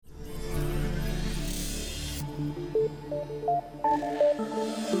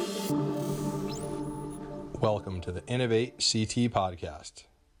Welcome to the Innovate CT podcast.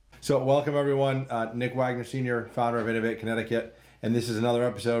 So welcome everyone, Nick Wagner Sr., founder of Innovate Connecticut, and this is another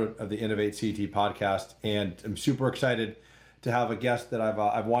episode of the Innovate CT podcast, and I'm super excited to have a guest that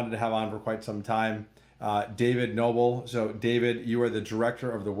I've wanted to have on for quite some time, David Noble. So David, you are the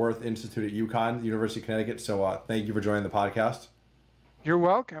director of the Worth Institute at UConn, University of Connecticut, so thank you for joining the podcast. You're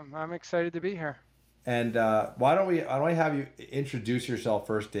welcome. I'm excited to be here. And why don't we have you introduce yourself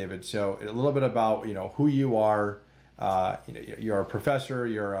first, David? So a little bit about who you are. You're a professor.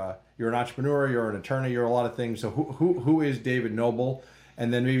 You're an entrepreneur. You're an attorney. You're a lot of things. So who is David Noble?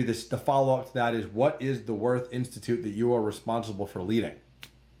 And then maybe the follow up to that is, what is the Worth Institute that you are responsible for leading?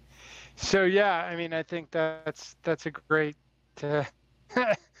 So yeah, I mean, I think that's a great a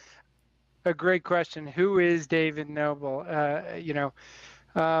great question. Who is David Noble?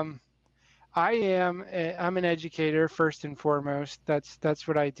 I'm an educator first and foremost. That's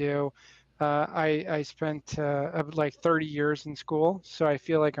what I do. I spent like 30 years in school, so I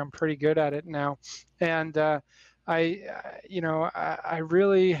feel like I'm pretty good at it now. And I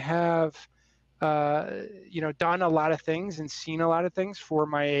really have done a lot of things and seen a lot of things for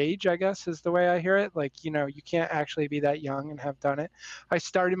my age, I guess is the way I hear it. Like, you can't actually be that young and have done it. I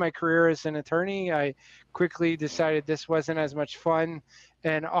started my career as an attorney. I quickly decided this wasn't as much fun,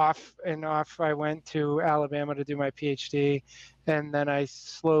 and off I went to Alabama to do my PhD. And then I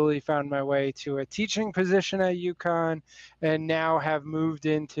slowly found my way to a teaching position at UConn, and now have moved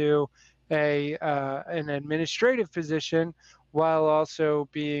into an administrative position, while also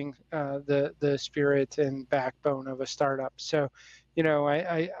being the spirit and backbone of a startup. So,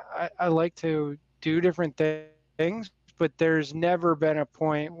 I like to do different things, but there's never been a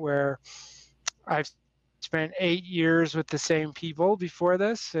point where I've spent 8 years with the same people before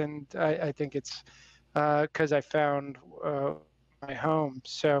this, and I think it's because I found my home.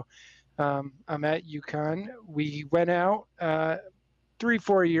 So I'm at UConn. We went out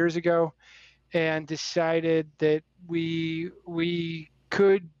 3-4 years ago and decided that we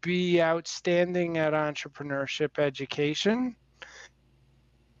could be outstanding at entrepreneurship education.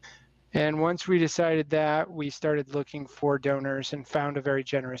 And once we decided that, we started looking for donors and found a very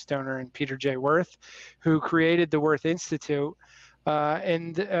generous donor in Peter J. Worth, who created the Worth Institute.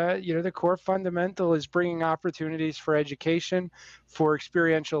 The core fundamental is bringing opportunities for education, for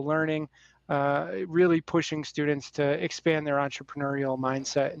experiential learning, really pushing students to expand their entrepreneurial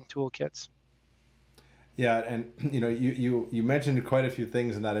mindset and toolkits. Yeah, and you mentioned quite a few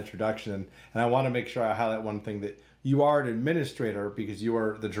things in that introduction, and I want to make sure I highlight one thing, that you are an administrator because you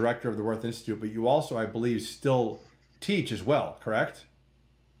are the director of the Worth Institute, but you also, I believe, still teach as well, correct?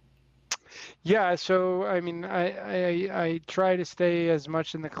 Yeah, so I mean, I try to stay as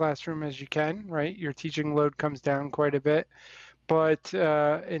much in the classroom as you can, right? Your teaching load comes down quite a bit, but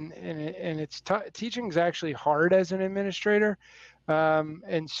teaching is actually hard as an administrator.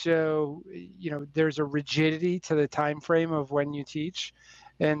 And so, there's a rigidity to the time frame of when you teach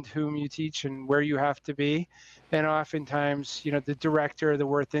and whom you teach and where you have to be. And oftentimes, the director of the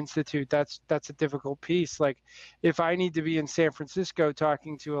Worth Institute, that's a difficult piece. Like, if I need to be in San Francisco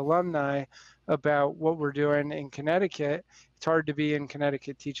talking to alumni about what we're doing in Connecticut, it's hard to be in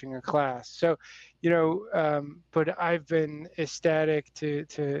Connecticut teaching a class. So, but I've been ecstatic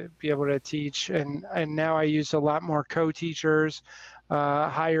to be able to teach, and now I use a lot more co-teachers,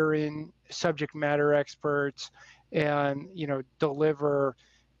 hire in subject matter experts, and deliver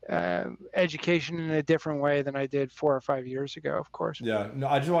education in a different way than I did 4 or 5 years ago, of course. Yeah, no,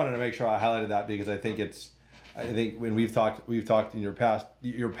 I just wanted to make sure I highlighted that because I think when we've talked in your past,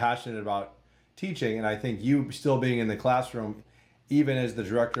 you're passionate about teaching, and I think you still being in the classroom, even as the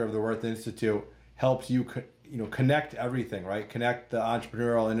director of the Worth Institute, helps you connect everything, right? Connect the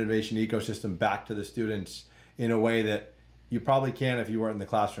entrepreneurial innovation ecosystem back to the students in a way that you probably can if you weren't in the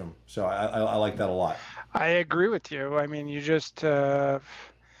classroom. So I like that a lot. I agree with you. I mean, you just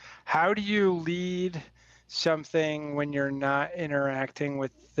how do you lead something when you're not interacting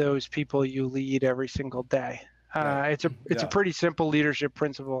with those people you lead every single day? It's a pretty simple leadership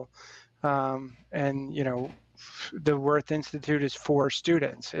principle. The Worth Institute is for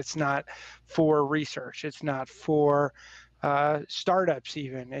students. It's not for research. It's not for startups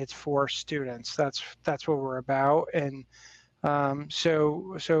even. It's for students. That's what we're about. And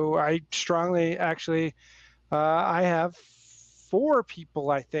so I strongly actually I have 4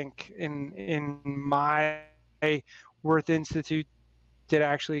 people, I think, in my Worth Institute that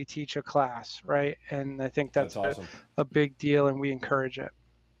actually teach a class, right? And I think that's awesome. a big deal, and we encourage it.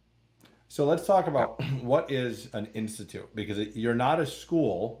 So let's talk about what is an institute, because you're not a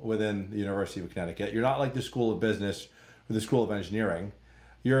school within the University of Connecticut. You're not like the School of Business or the School of Engineering.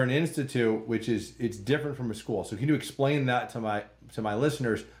 You're an institute, which is it's different from a school. So can you explain that to my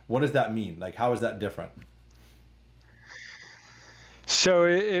listeners? What does that mean? Like, how is that different? So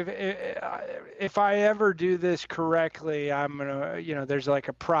if I ever do this correctly, I'm gonna, there's like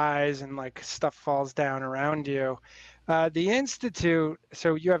a prize and like stuff falls down around you. The institute,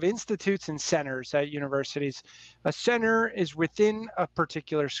 so you have institutes and centers at universities. A center is within a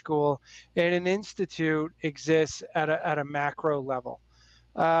particular school, and an institute exists at a macro level.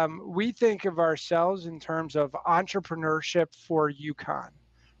 We think of ourselves in terms of entrepreneurship for UConn,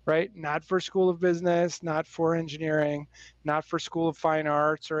 right? Not for School of Business, not for engineering, not for School of Fine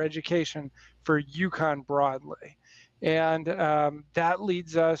Arts or education, for UConn broadly. And that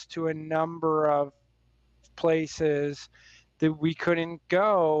leads us to a number of places that we couldn't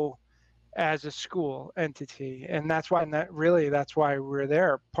go as a school entity. And that's why, that's why we're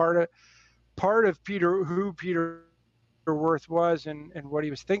there. Part of Peter Worth was and what he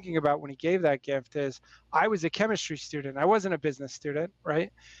was thinking about when he gave that gift is I was a chemistry student. I wasn't a business student,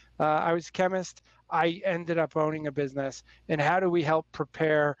 right? I was a chemist. I ended up owning a business. And how do we help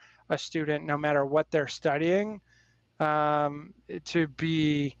prepare a student, no matter what they're studying, to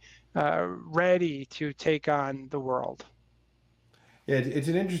be ready to take on the world? It's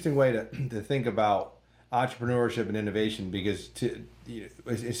an interesting way to think about entrepreneurship and innovation, because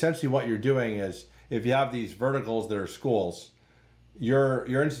essentially what you're doing is, if you have these verticals that are schools, your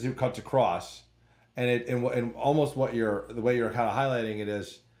institute cuts across, and almost the way you're kind of highlighting it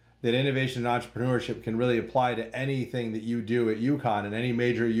is that innovation and entrepreneurship can really apply to anything that you do at UConn, and any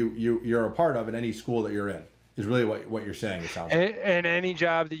major you're a part of, in any school that you're in, is really what you're saying. It sounds like. And any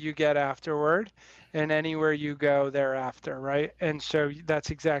job that you get afterward, and anywhere you go thereafter, right? And so that's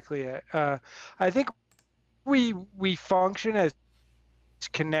exactly it. I think we function as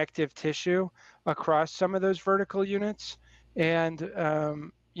connective tissue across some of those vertical units. And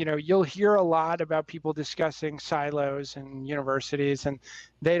you'll hear a lot about people discussing silos and universities, and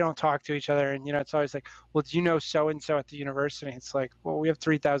they don't talk to each other. And it's always like, well, do you know so and so at the university? It's like, well, we have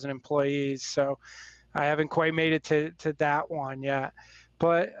 3,000 employees, so I haven't quite made it to that one yet.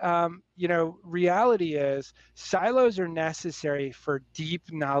 But reality is silos are necessary for deep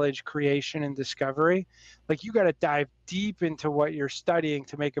knowledge creation and discovery. Like, you got to dive deep into what you're studying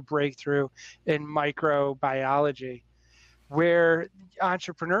to make a breakthrough in microbiology. Where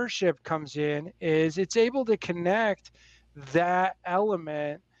entrepreneurship comes in is it's able to connect that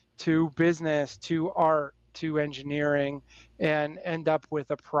element to business, to art, to engineering, and end up with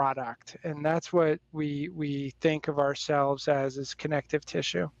a product. And that's what we think of ourselves as is connective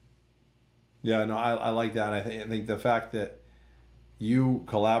tissue. Yeah, no, I like that. And I think the fact that you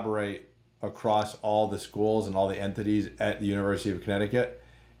collaborate across all the schools and all the entities at the University of Connecticut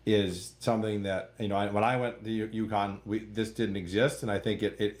is something that, when I went to UConn, this didn't exist. And I think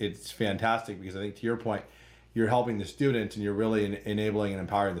it's fantastic, because I think, to your point, you're helping the students, and you're really enabling and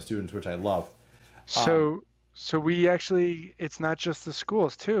empowering the students, which I love. So we actually, it's not just the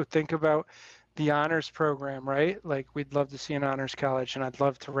schools too. Think about the honors program, right? Like, we'd love to see an honors college, and I'd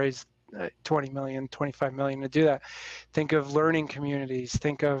love to raise 20 million, 25 million to do that. Think of learning communities.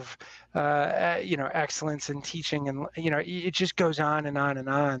 Think of, excellence in teaching, and, it just goes on and on and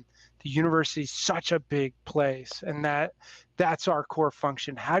on. The university is such a big place, and that's our core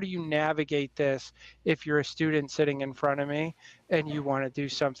function. How do you navigate this if you're a student sitting in front of me and you want to do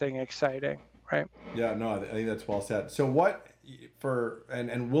something exciting? Right. Yeah, no, I think that's well said. So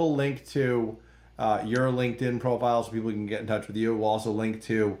and we'll link to your LinkedIn profile so people can get in touch with you. We'll also link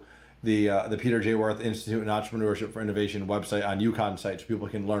to the Peter J. Worth Institute and Entrepreneurship for Innovation website on UConn site, so people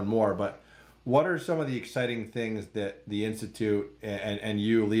can learn more. But what are some of the exciting things that the Institute and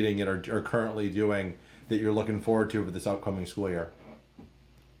you leading it are currently doing that you're looking forward to for this upcoming school year?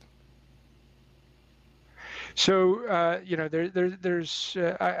 So, I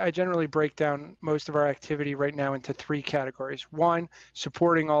generally break down most of our activity right now into three categories. One,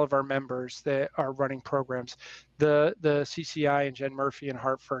 supporting all of our members that are running programs. The CCI and Jen Murphy in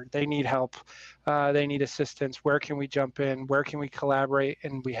Hartford, they need help. They need assistance. Where can we jump in? Where can we collaborate?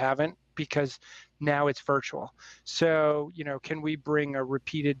 And we haven't, because now it's virtual. So, can we bring a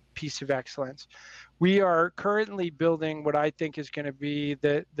repeated piece of excellence? We are currently building what I think is going to be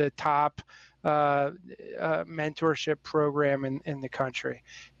the top mentorship program in the country.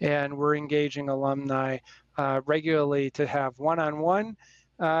 And we're engaging alumni regularly to have one-on-one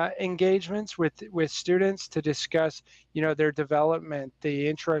engagements with students to discuss, their development, the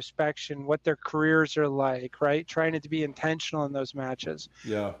introspection, what their careers are like, right? Trying to be intentional in those matches.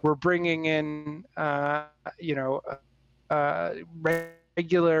 Yeah. We're bringing in,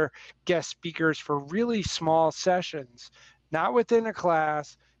 regular guest speakers for really small sessions, not within a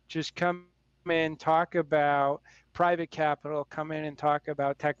class, just come in, talk about private capital, come in and talk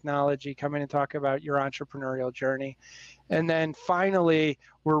about technology, come in and talk about your entrepreneurial journey. And then finally,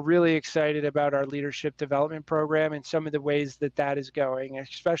 we're really excited about our leadership development program and some of the ways that is going,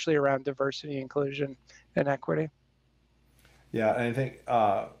 especially around diversity, inclusion, and equity. Yeah, and I think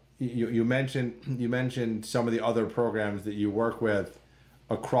you mentioned some of the other programs that you work with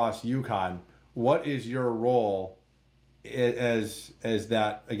across UConn. What is your role as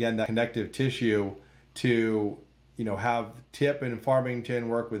that, again, that connective tissue to have TIP in Farmington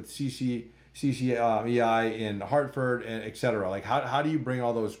work with CCEI in Hartford, and et cetera? Like how do you bring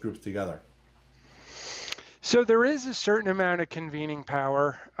all those groups together? So there is a certain amount of convening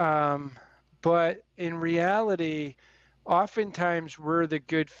power, but in reality, oftentimes we're the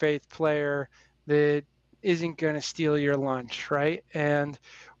good faith player that isn't going to steal your lunch, right? And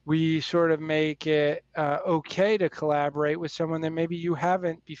we sort of make it okay to collaborate with someone that maybe you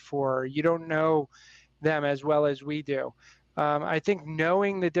haven't before. You don't know them as well as we do. I think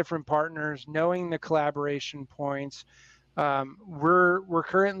knowing the different partners, knowing the collaboration points, we're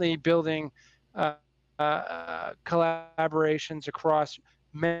currently building collaborations across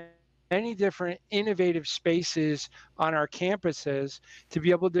many different innovative spaces on our campuses to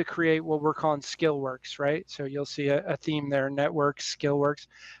be able to create what we're calling SkillWorks, right? So you'll see a theme there: networks, SkillWorks.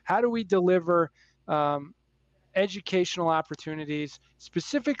 How do we deliver educational opportunities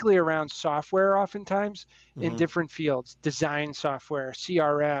specifically around software, oftentimes in different fields, design software,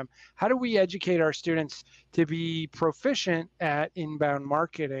 CRM? How do we educate our students to be proficient at inbound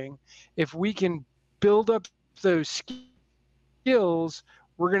marketing? If we can build up those skills,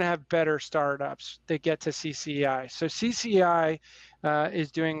 we're going to have better startups that get to CCEI. So CCEI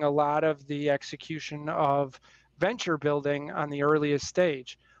is doing a lot of the execution of venture building on the earliest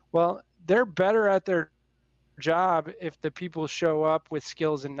stage. Well, they're better at their job if the people show up with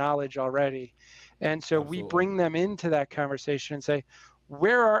skills and knowledge already. And so Absolutely. we bring them into that conversation and say,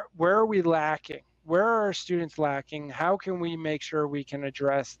 where are we lacking? Where are our students lacking? How can we make sure we can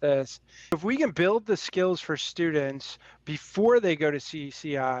address this? If we can build the skills for students before they go to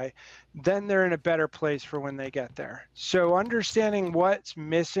CCI, then they're in a better place for when they get there. So understanding what's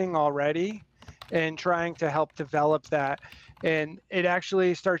missing already and trying to help develop that, and it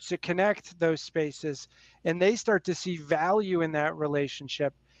actually starts to connect those spaces, and they start to see value in that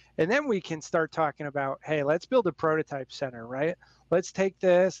relationship. And then we can start talking about, hey, let's build a prototype center, right? Let's take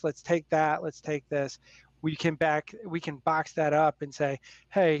this, let's take that, let's take this. We can box that up and say,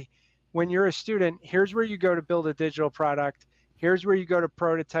 hey, when you're a student, here's where you go to build a digital product. Here's where you go to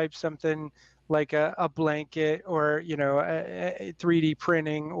prototype something like a blanket, or a 3D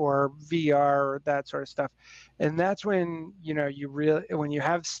printing or VR or that sort of stuff. And that's when when you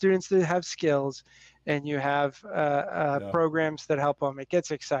have students that have skills and you have programs that help them, it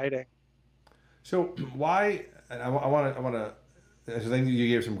gets exciting. So why? And I want to. I think you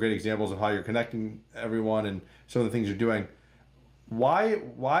gave some great examples of how you're connecting everyone and some of the things you're doing. Why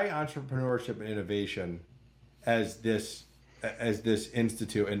entrepreneurship and innovation as this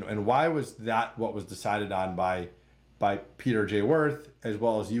institute, and why was that what was decided on by Peter J. Wirth as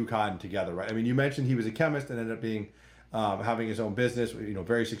well as UConn together, right? I mean, you mentioned he was a chemist and ended up being having his own business,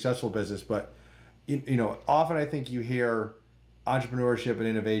 very successful business, but often I think you hear entrepreneurship and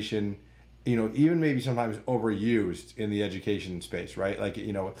innovation, even maybe sometimes overused in the education space, right? Like,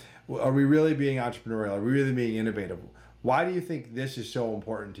 are we really being entrepreneurial? Are we really being innovative? Why do you think this is so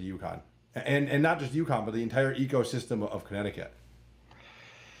important to UConn? And not just UConn, but the entire ecosystem of Connecticut?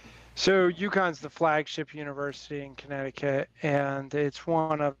 So UConn's the flagship university in Connecticut, and it's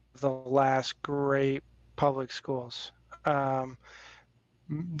one of the last great public schools.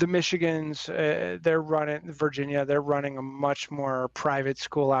 The Michigans, Virginia, they're running a much more private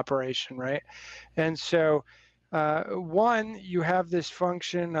school operation, right? And so, one, you have this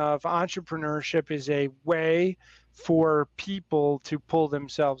function of entrepreneurship is a way for people to pull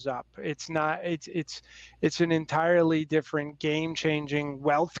themselves up. It's an entirely different, game-changing,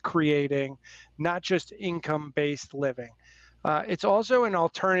 wealth-creating, not just income-based living. It's also an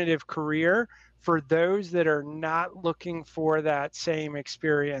alternative career for those that are not looking for that same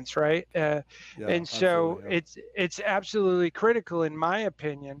experience, right? And so it's absolutely critical, in my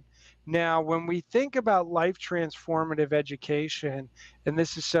opinion. Now, when we think about life transformative education, and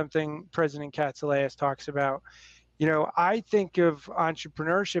this is something President Katsilas talks about, I think of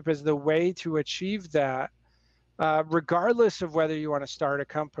entrepreneurship as the way to achieve that, regardless of whether you want to start a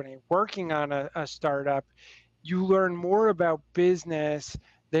company. Working on a startup, you learn more about business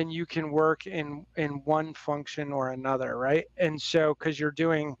than you can work in one function or another, right? And so, because you're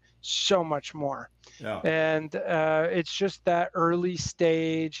doing so much more. Yeah. And it's just that early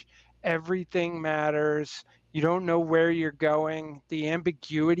stage, everything matters. You don't know where you're going, the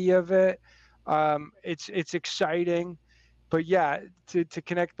ambiguity of it. It's exciting. But yeah, to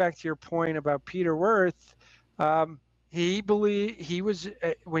connect back to your point about Peter Wirth, um, he was,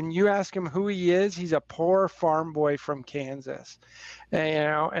 when you ask him who he is, he's a poor farm boy from Kansas,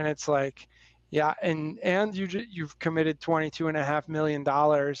 and it's like, yeah, and you've committed $22.5 million,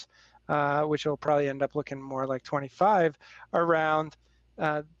 which will probably end up looking more like 25, around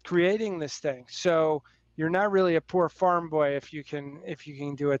creating this thing. So you're not really a poor farm boy if you can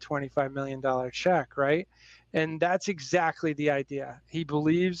do a $25 million check, right? And that's exactly the idea. He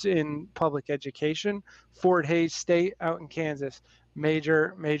believes in public education. Fort Hays State out in Kansas,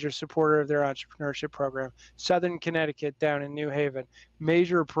 major supporter of their entrepreneurship program. Southern Connecticut down in New Haven,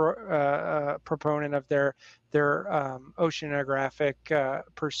 major proponent of their oceanographic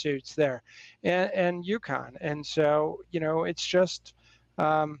pursuits there, and UConn. And so it's just,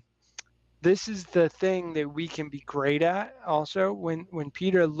 this is the thing that we can be great at. Also, when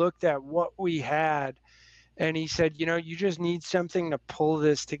Peter looked at what we had, and he said, you just need something to pull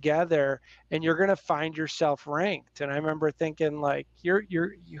this together, and you're going to find yourself ranked. And I remember thinking, like,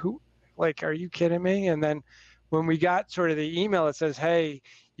 who, like, are you kidding me? And then when we got sort of the email that says, hey,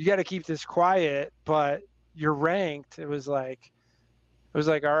 you got to keep this quiet, but you're ranked, it was like, all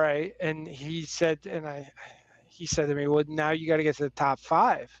right. And he said to me, well, now you got to get to the top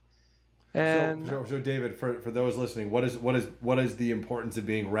 5. And so David, for those listening, what is the importance of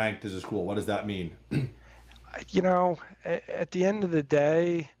being ranked as a school? What does that mean? At the end of the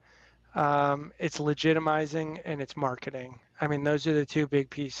day, it's legitimizing and it's marketing. I mean, those are the two big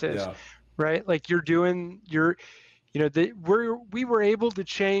pieces, Yeah. right? Like we were able to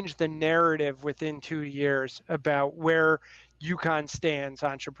change the narrative within 2 years about where UConn stands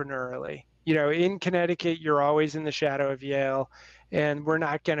entrepreneurially. In Connecticut, you're always in the shadow of Yale, and we're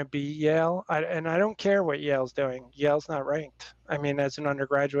not going to be Yale. And I don't care what Yale's doing. Yale's not ranked, I mean, as an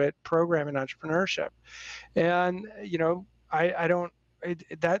undergraduate program in entrepreneurship. And I don't,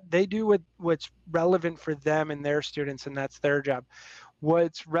 that they do what's relevant for them and their students, and that's their job.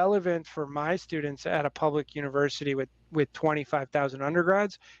 What's relevant for my students at a public university with 25,000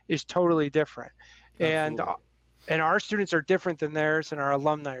 undergrads is totally different. Absolutely. And our students are different than theirs, and our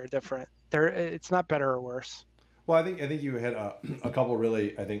alumni are different. It's not better or worse. Well, I think you hit a couple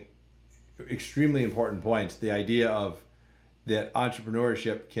really, I think, extremely important points. The idea of that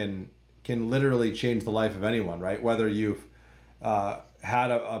entrepreneurship can literally change the life of anyone, right? Whether you've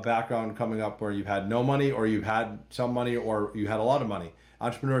had a background coming up where you've had no money, or you've had some money, or you had a lot of money,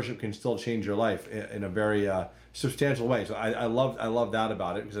 entrepreneurship can still change your life in a very substantial way. So I love that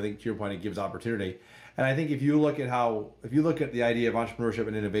about it, because I think, to your point, it gives opportunity. And I think if you look at the idea of entrepreneurship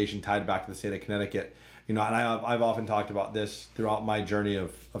and innovation tied back to the state of Connecticut, and I've often talked about this throughout my journey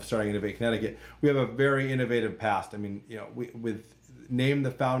of starting Innovate Connecticut. We have a very innovative past. I mean, name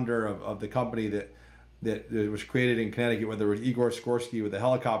the founder of the company that was created in Connecticut, whether it was Igor Skorsky with the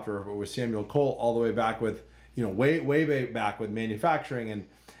helicopter, or it was Samuel Colt, all the way back with, way back with manufacturing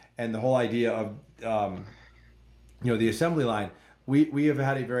and the whole idea of, the assembly line. We have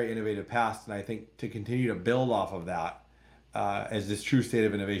had a very innovative past, and I think to continue to build off of that as this true state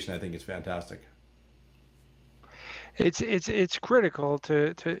of innovation, I think is fantastic. It's critical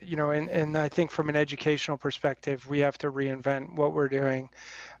to and I think from an educational perspective, we have to reinvent what we're doing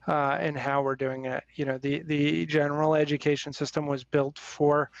and how we're doing it. The general education system was built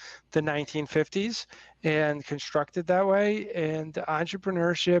for the 1950s and constructed that way, and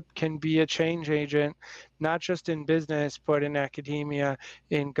entrepreneurship can be a change agent, not just in business, but in academia,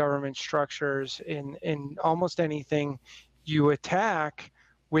 in government structures, in almost anything you attack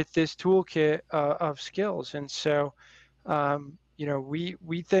with this toolkit of skills. And so,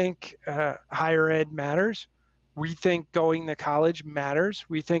 we think higher ed matters. We think going to college matters.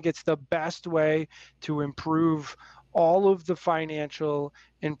 We think it's the best way to improve all of the financial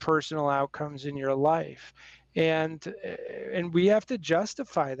and personal outcomes in your life. And we have to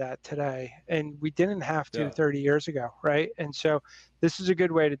justify that today. And we didn't have to 30 years ago, right? And so this is a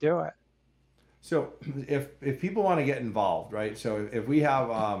good way to do it. So if people want to get involved, right? So if we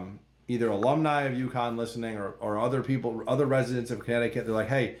have either alumni of UConn listening, or other people, other residents of Connecticut, they're like,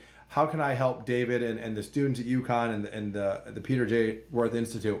 hey, how can I help David and the students at UConn and the Peter J. Wirth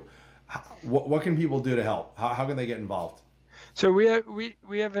Institute? What can people do to help? How can they get involved? So we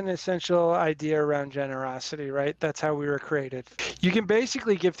have an essential idea around generosity, right? That's how we were created. You can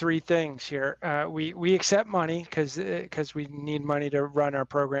basically give three things here. We accept money because we need money to run our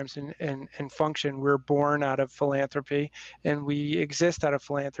programs and function. We're born out of philanthropy, and we exist out of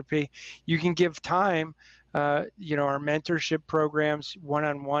philanthropy. You can give time. Our mentorship programs,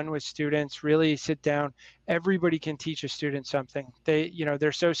 one-on-one with students, really sit down. Everybody can teach a student something.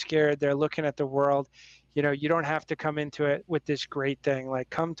 They're so scared. They're looking at the world. You don't have to come into it with this great thing. Like,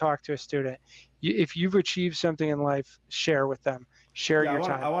 come talk to a student. If you've achieved something in life, share with them. Share Yeah, your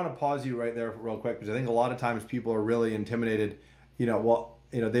time. I want to pause you right there real quick because I think a lot of times people are really intimidated. They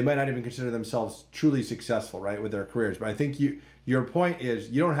might not even consider themselves truly successful, right, with their careers. But I think your point is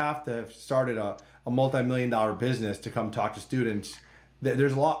you don't have to have started a multi-million-dollar business to come talk to students.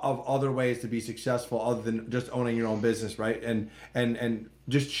 There's a lot of other ways to be successful other than just owning your own business, right? And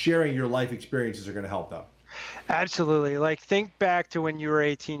just sharing your life experiences are going to help them. Absolutely. Like, think back to when you were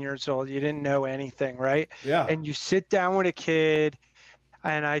 18 years old. You didn't know anything, right? Yeah. And you sit down with a kid,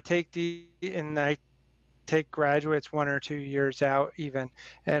 and I take graduates 1 or 2 years out even,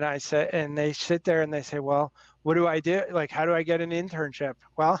 and they sit there and they say, well, what do I do? Like, how do I get an internship?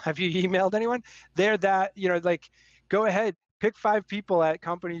 Well, have you emailed anyone? They're that, like, go ahead, pick 5 people at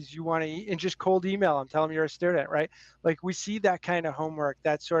companies you want to and just cold email them, tell them you're a student, right? Like, we see that kind of homework,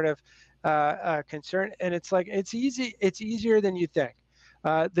 that sort of concern, and it's like, it's easier than you think.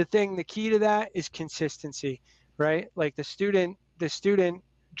 The key to that is consistency, right? Like, the student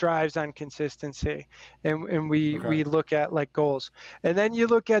drives on consistency, and Okay. we look at like goals, and then you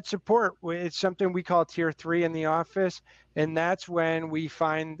look at support. It's something we call tier 3 in the office, and that's when we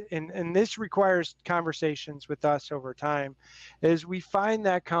find, and this requires conversations with us over time, is we find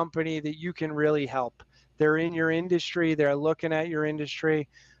that company that you can really help. They're in your industry, they're looking at your industry.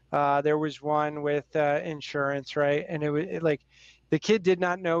 There was one with insurance, right? And like, the kid did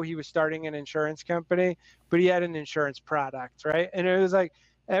not know he was starting an insurance company, but he had an insurance product, right? And it was like,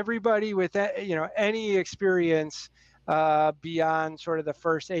 everybody with any experience beyond sort of the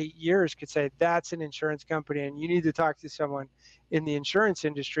first 8 years could say that's an insurance company, and you need to talk to someone in the insurance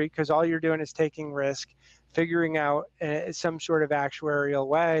industry, because all you're doing is taking risk, figuring out some sort of actuarial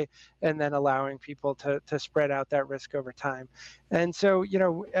way, and then allowing people to spread out that risk over time. And so,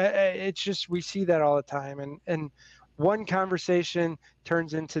 it's just, we see that all the time, and one conversation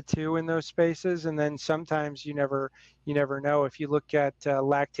turns into two in those spaces, and then sometimes you never know. If you look at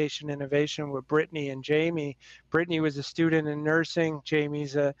lactation innovation with Brittany and Jamie, Brittany was a student in nursing.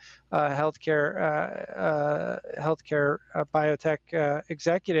 Jamie's a healthcare biotech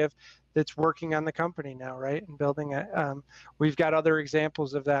executive that's working on the company now, right, and building it. We've got other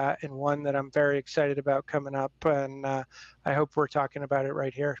examples of that, and one that I'm very excited about coming up, and I hope we're talking about it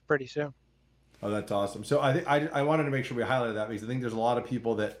right here pretty soon. Oh, that's awesome. So I think I wanted to make sure we highlighted that because I think there's a lot of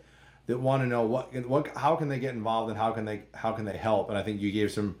people that want to know how can they get involved and how can they help. And I think you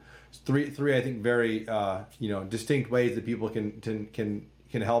gave some three I think very distinct ways that people can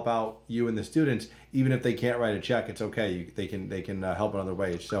help out you and the students, even if they can't write a check. It's okay. They can help in other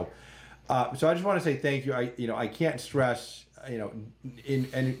ways. So I just want to say thank you. I can't stress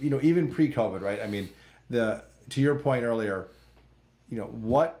even pre-COVID, right? I mean, to your point earlier,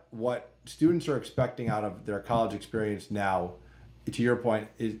 what students are expecting out of their college experience now, to your point,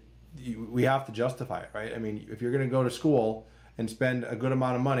 is we have to justify it, right? I mean, if you're going to go to school and spend a good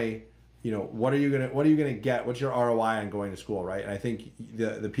amount of money, what are you gonna get? What's your ROI on going to school, right? And I think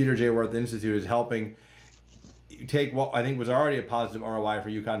the Peter J. Worth Institute is helping take what I think was already a positive ROI for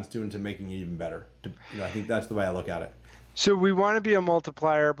UConn students and making it even better. I think that's the way I look at it. So we want to be a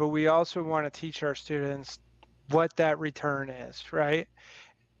multiplier, but we also want to teach our students what that return is, right?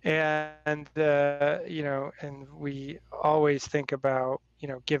 And and we always think about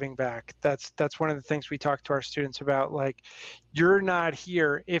giving back. That's one of the things we talk to our students about. Like, you're not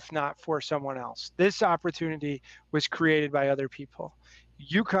here if not for someone else. This opportunity was created by other people.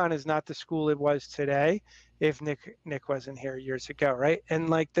 UConn is not the school it was today if Nick wasn't here years ago, right? And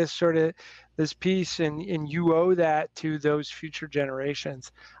like, this piece, and you owe that to those future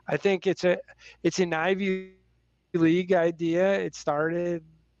generations. I think it's an Ivy League idea. It started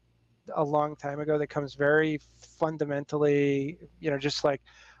a long time ago, that comes very fundamentally, just like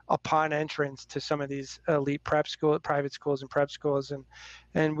upon entrance to some of these elite private schools and prep schools,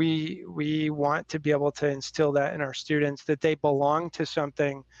 and we want to be able to instill that in our students, that they belong to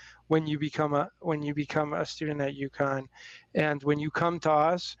something when you become a student at UConn, and when you come to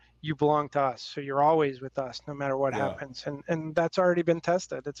us, you belong to us. So you're always with us, no matter what happens, and that's already been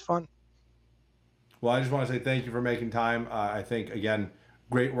tested. It's fun. Well, I just want to say thank you for making time. I think again,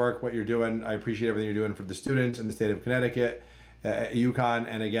 great work, what you're doing. I appreciate everything you're doing for the students in the state of Connecticut, at UConn.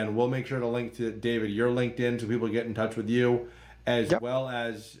 And again, we'll make sure to link to David, your LinkedIn, so people get in touch with you, as well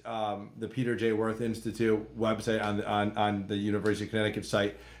as the Peter J. Worth Institute website on the University of Connecticut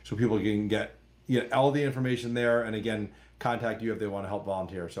site, so people can get all the information there, and again, contact you if they want to help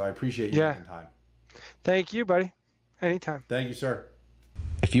volunteer. So I appreciate you taking time. Thank you, buddy. Anytime. Thank you, sir.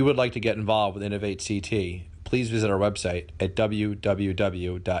 If you would like to get involved with Innovate CT, please visit our website at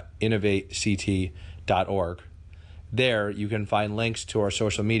www.innovatect.org. There, you can find links to our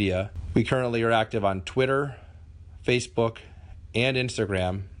social media. We currently are active on Twitter, Facebook, and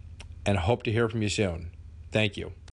Instagram, and hope to hear from you soon. Thank you.